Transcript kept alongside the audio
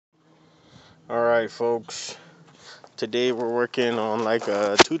Alright folks, today we're working on like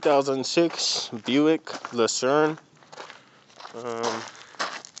a 2006 Buick Lucerne.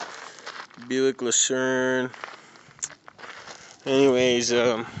 Buick Lucerne. Anyways,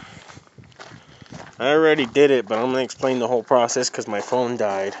 I already did it, but I'm going to explain the whole process because my phone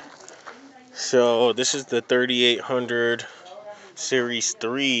died. So this is the 3800 Series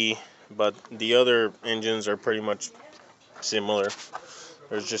 3, but the other engines are pretty much similar.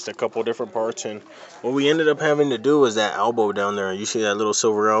 There's just a couple different parts, and what we ended up having to do was that elbow down there. You see that little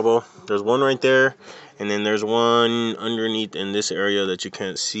silver elbow? There's one right there, and then there's one underneath in this area that you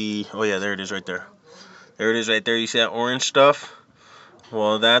can't see. Oh yeah, there it is right there. There it is right there. You see that orange stuff?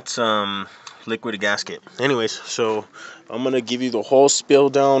 Well, that's liquid gasket. Anyways, so I'm gonna give you the whole spill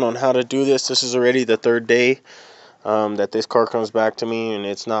down on how to do this. This is already the third day that this car comes back to me, and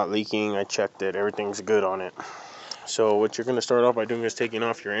it's not leaking. I checked it. Everything's good on it. So what you're going to start off by doing is taking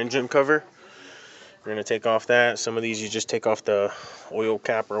off your engine cover. You're going to take off that. Some of these you just take off the oil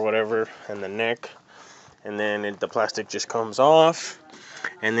cap or whatever and the neck. And then the plastic just comes off.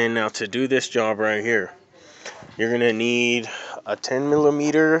 And then now to do this job right here, you're going to need a 10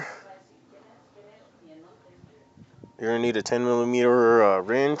 millimeter. You're going to need a 10 millimeter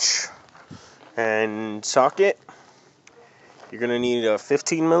wrench and socket. You're going to need a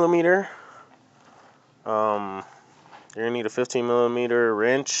 15 millimeter. You're going to need a 15 millimeter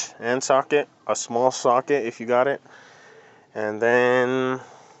wrench and socket, a small socket if you got it. And then,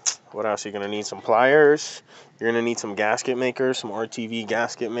 what else? You're going to need some pliers. You're going to need some gasket makers, some RTV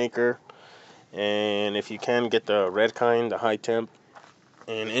gasket maker. And if you can, get the red kind, the high temp.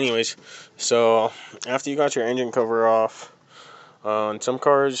 And anyways, so after you got your engine cover off, on some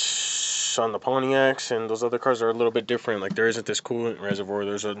cars, on the Pontiacs and those other cars are a little bit different. Like there isn't this coolant reservoir.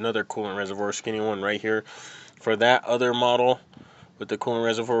 There's another coolant reservoir, skinny one right here. For that other model with the coolant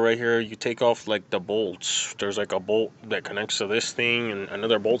reservoir right here, you take off like the bolts. There's like a bolt that connects to this thing and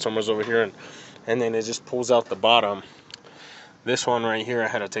another bolt somewhere's over here, and then it just pulls out the bottom. This one right here, I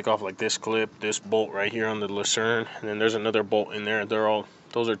had to take off like this clip, this bolt right here on the Lucerne, and then there's another bolt in there.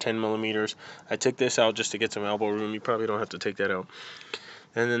 Those are 10 millimeters. I took this out just to get some elbow room. You probably don't have to take that out.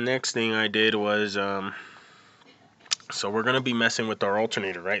 And the next thing I did was, so we're going to be messing with our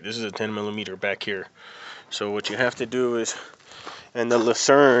alternator, right? This is a 10 millimeter back here. So what you have to do is, and the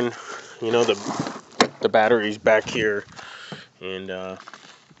Lucerne, you know, the battery's back here and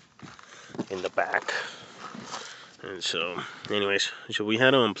in the back. And so, anyways, so we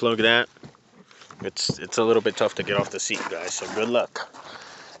had to unplug that. It's a little bit tough to get off the seat, guys, so good luck.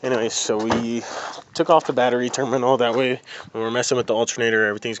 Anyways, so we took off the battery terminal. That way, when we're messing with the alternator,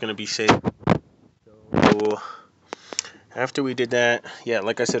 everything's going to be safe. So after we did that, yeah,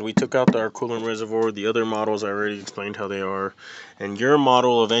 like I said, we took out our coolant reservoir. The other models, I already explained how they are. And your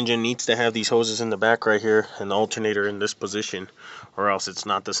model of engine needs to have these hoses in the back right here and the alternator in this position, or else it's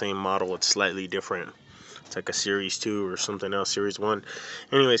not the same model. It's slightly different. It's like a Series 2 or something else, Series 1.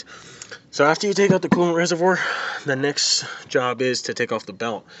 Anyways, so after you take out the coolant reservoir, the next job is to take off the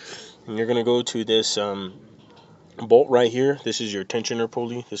belt. And you're going to go to this bolt right here. This is your tensioner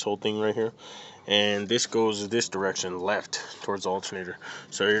pulley, this whole thing right here. And this goes this direction, left, towards the alternator.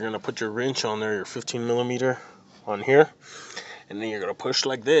 So you're going to put your wrench on there, your 15 millimeter on here. And then you're going to push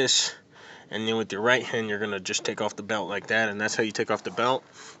like this. And then with your right hand, you're going to just take off the belt like that. And that's how you take off the belt.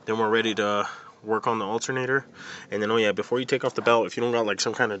 Then we're ready to work on the alternator. And then, oh yeah, before you take off the belt, if you don't got like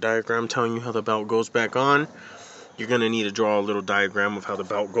some kind of diagram telling you how the belt goes back on, you're going to need to draw a little diagram of how the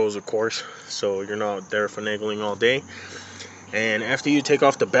belt goes, of course. So you're not there finagling all day. And after you take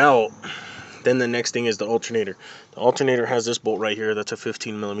off the belt, then the next thing is the alternator. The alternator has this bolt right here. That's a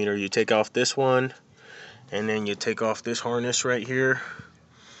 15 millimeter. You take off this one, and then you take off this harness right here.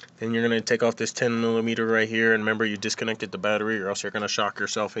 Then you're going to take off this 10 millimeter right here. And remember, you disconnected the battery or else you're going to shock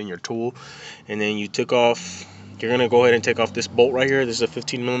yourself in your tool. And then you took off, you're going to go ahead and take off this bolt right here. This is a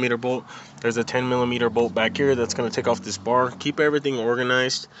 15 millimeter bolt. There's a 10 millimeter bolt back here that's going to take off this bar. Keep everything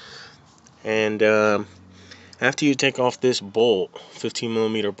organized. And after you take off this bolt, 15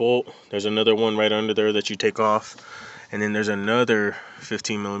 millimeter bolt, there's another one right under there that you take off. And then there's another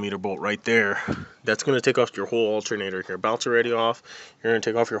 15 millimeter bolt right there. That's going to take off your whole alternator here. Belt's already off. You're going to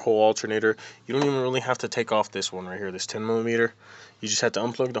take off your whole alternator. You don't even really have to take off this one right here, this 10 millimeter. You just have to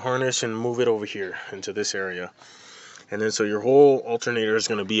unplug the harness and move it over here into this area. And then so your whole alternator is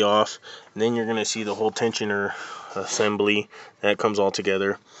going to be off. And then you're going to see the whole tensioner assembly that comes all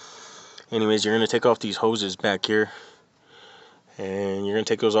together. Anyways, you're going to take off these hoses back here. And you're going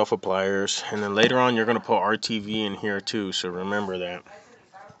to take those off with pliers. And then later on, you're going to put RTV in here too. So remember that.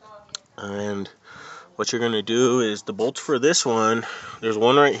 And what you're going to do is the bolts for this one, there's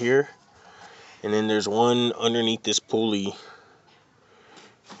one right here. and then there's one underneath this pulley,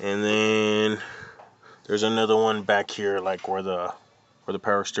 and then there's another one back here, like where the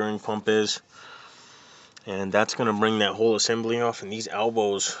power steering pump is. And that's gonna bring that whole assembly off. And these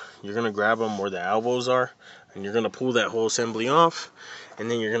elbows, you're gonna grab them where the elbows are, and you're gonna pull that whole assembly off, and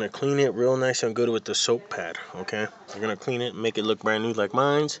then you're gonna clean it real nice and good with the soap pad. Okay, you're gonna clean it, make it look brand new like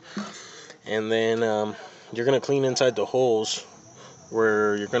mine's, and then you're gonna clean inside the holes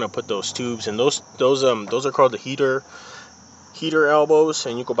where you're gonna put those tubes. And those are called the heater elbows,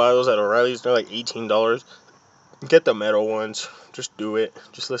 and you can buy those at O'Reilly's. They're like $18. Get the metal ones. Just do it.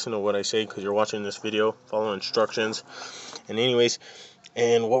 Just listen to what I say, because you're watching this video. Follow instructions. And anyways,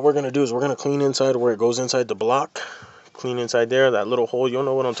 and what we're gonna do is we're gonna clean inside where it goes inside the block. Clean inside there, that little hole. You'll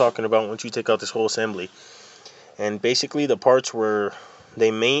know what I'm talking about once you take out this whole assembly. And basically the parts where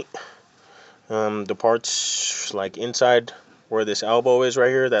they mate, the parts like inside where this elbow is right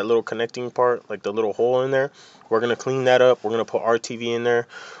here, that little connecting part, like the little hole in there, we're gonna clean that up. We're gonna put RTV in there.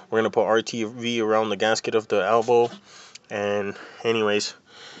 We're gonna put RTV around the gasket of the elbow. And anyways,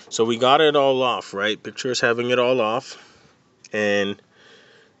 so we got it all off, right? Picture us having it all off. And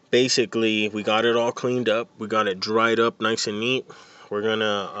basically we got it all cleaned up. We got it dried up nice and neat. We're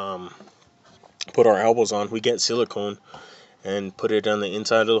gonna put our elbows on. We get silicone and put it on the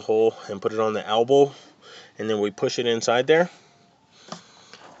inside of the hole and put it on the elbow, and then we push it inside there.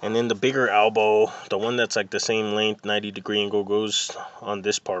 And then the bigger elbow, the one that's like the same length, 90-degree angle, goes on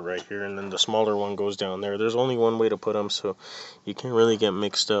this part right here, and then the smaller one goes down there. There's only one way to put them, so you can't really get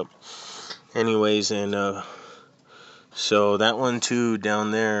mixed up. Anyways, and so that one too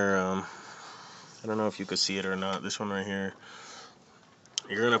down there, I don't know if you could see it or not, this one right here,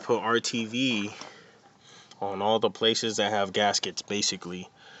 you're gonna put RTV on all the places that have gaskets, basically.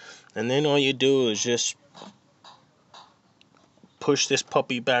 And then all you do is just push this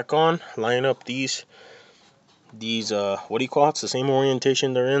puppy back on, line up these what do you call it? It's the same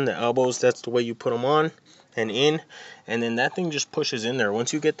orientation they're in, the elbows. That's the way you put them on and in, and then that thing just pushes in there.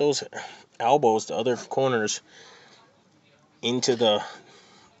 Once you get those elbows, the other corners, into the,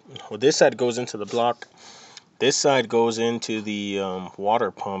 well, this side goes into the block, this side goes into the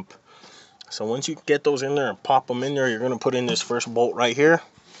water pump. So once you get those in there and pop them in there, you're going to put in this first bolt right here.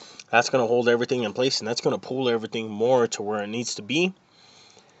 That's going to hold everything in place, and that's going to pull everything more to where it needs to be.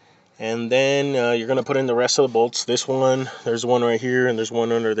 And then you're going to put in the rest of the bolts. This one, there's one right here, and there's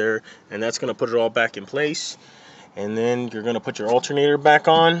one under there, and that's going to put it all back in place. And then you're going to put your alternator back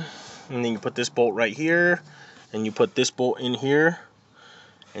on, and then you put this bolt right here, and you put this bolt in here,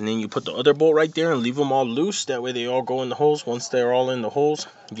 and then you put the other bolt right there and leave them all loose. That way they all go in the holes. Once they're all in the holes,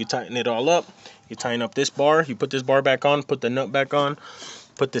 you tighten it all up. You tighten up this bar, you put this bar back on, put the nut back on,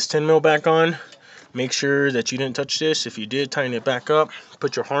 put this 10 mil back on. Make sure that you didn't touch this. If you did, tighten it back up.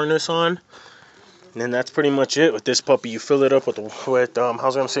 Put your harness on. And then that's pretty much it with this puppy. You fill it up with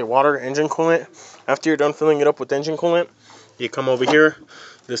water, engine coolant. After you're done filling it up with engine coolant, you come over here,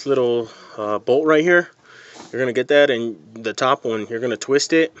 this little bolt right here. You're going to get that, and the top one, you're going to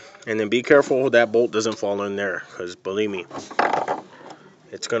twist it. And then be careful that bolt doesn't fall in there, because believe me,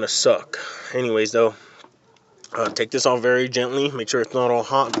 it's going to suck. Anyways, though, take this off very gently. Make sure it's not all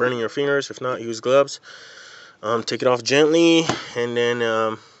hot, burning your fingers. If not, use gloves. Take it off gently, and then,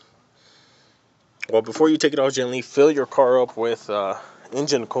 well, before you take it off gently, fill your car up with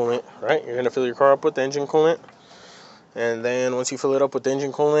engine coolant, right? You're going to fill your car up with engine coolant. And then once you fill it up with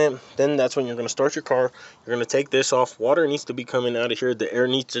engine coolant, then that's when you're going to start your car. You're going to take this off. Water needs to be coming out of here. The air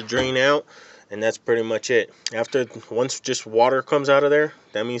needs to drain out, and that's pretty much it. Once just water comes out of there,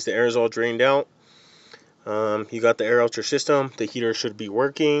 that means the air is all drained out. You got the air out your system. The heater should be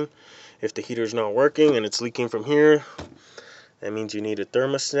working. If the heater's not working and it's leaking from here, that means you need a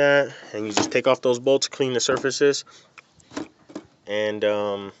thermostat. And you just take off those bolts, clean the surfaces,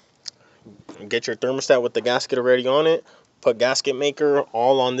 and get your thermostat with the gasket already on it. Put gasket maker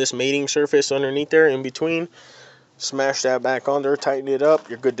all on this mating surface underneath there, in between. Smash that back on there, tighten it up.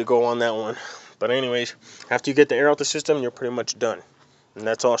 You're good to go on that one. But anyways, after you get the air out the system, you're pretty much done. And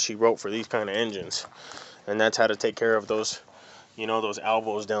that's all she wrote for these kind of engines. And that's how to take care of those, those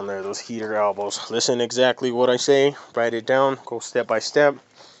elbows down there, those heater elbows. Listen exactly what I say, write it down, go step by step.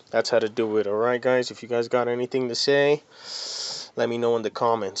 That's how to do it. Alright, guys, if you guys got anything to say, let me know in the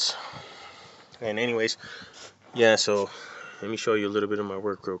comments. And anyways, yeah, so let me show you a little bit of my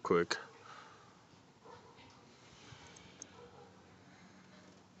work real quick.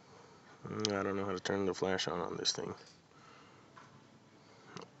 I don't know how to turn the flash on this thing.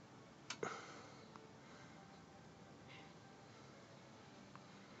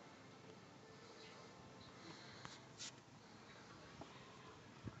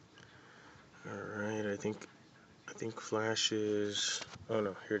 I think flash is, oh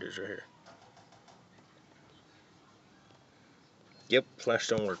no, here it is right here. Yep, flash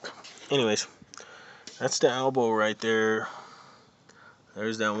don't work. Anyways, that's the elbow right there.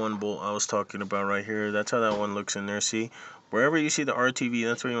 There's that one bolt I was talking about right here. That's how that one looks in there. See, wherever you see the RTV,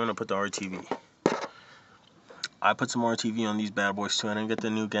 that's where you want to put the RTV. I put some RTV on these bad boys too. I didn't get the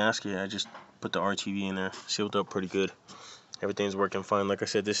new gasket. I just put the RTV in there. Sealed up pretty good. Everything's working fine. Like I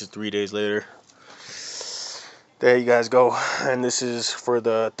said, this is 3 days later. There you guys go. And this is for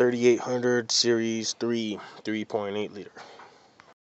the 3800 Series 3 3.8 liter.